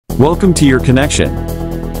Welcome to your connection.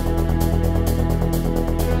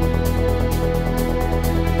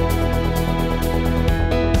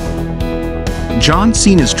 John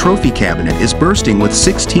Cena's trophy cabinet is bursting with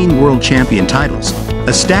 16 world champion titles,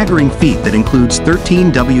 a staggering feat that includes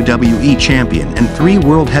 13 WWE Champion and 3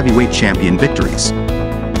 World Heavyweight Champion victories.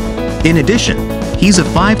 In addition, he's a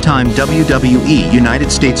 5-time WWE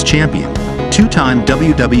United States Champion, 2-time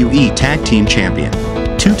WWE Tag Team Champion,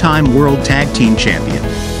 2-time World Tag Team Champion,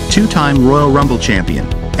 2-time Royal Rumble Champion,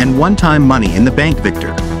 and 1-time Money in the Bank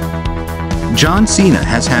victor. John Cena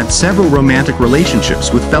has had several romantic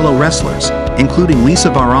relationships with fellow wrestlers, including Lisa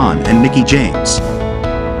Varon and Mickie James.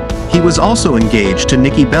 He was also engaged to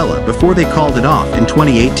NIKKI BELLA before they called it off in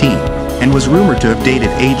 2018, and was rumored to have dated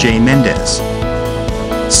AJ MENDEZ.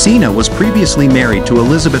 Cena was previously married to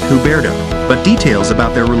Elizabeth Huberdeau, but details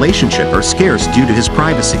about their relationship are scarce due to his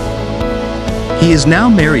privacy. He is now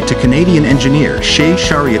married to Canadian engineer SHAY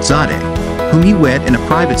SHARIATZADEH, whom he wed in a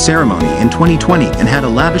private ceremony in 2020 and had a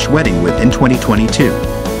lavish wedding with in 2022.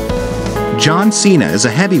 John Cena is a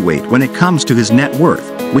heavyweight when it comes to his net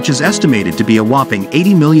worth, which is estimated to be a whopping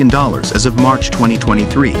 $80 million as of March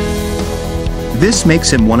 2023. This makes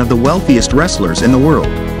him one of the wealthiest wrestlers in the world.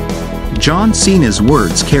 John Cena's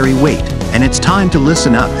words carry weight, and it's time to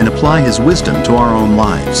listen up and apply his wisdom to our own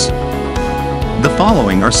lives. The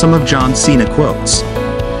following are some of John Cena quotes.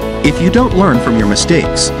 If you don't learn from your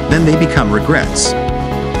mistakes, then they become regrets.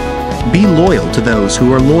 Be loyal to those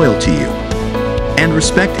who are loyal to you. And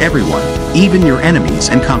respect everyone, even your enemies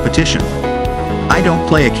and competition. I don't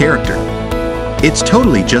play a character. It's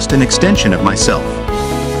totally just an extension of myself.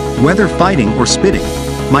 Whether fighting or spitting,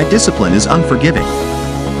 my discipline is unforgiving.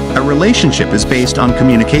 A relationship is based on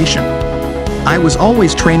communication. I was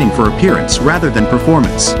always training for appearance rather than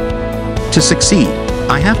performance. To succeed,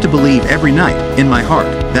 I have to believe every night, in my heart,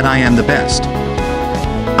 that I am the best.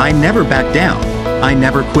 I never back down, I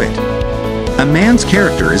never quit. A man's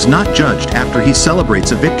character is not judged after he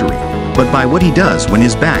celebrates a victory, but by what he does when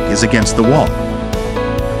his back is against the wall.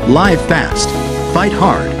 Live fast, fight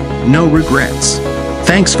hard, no regrets.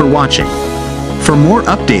 Thanks for watching. For more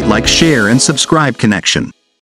update, like, share and subscribe connection.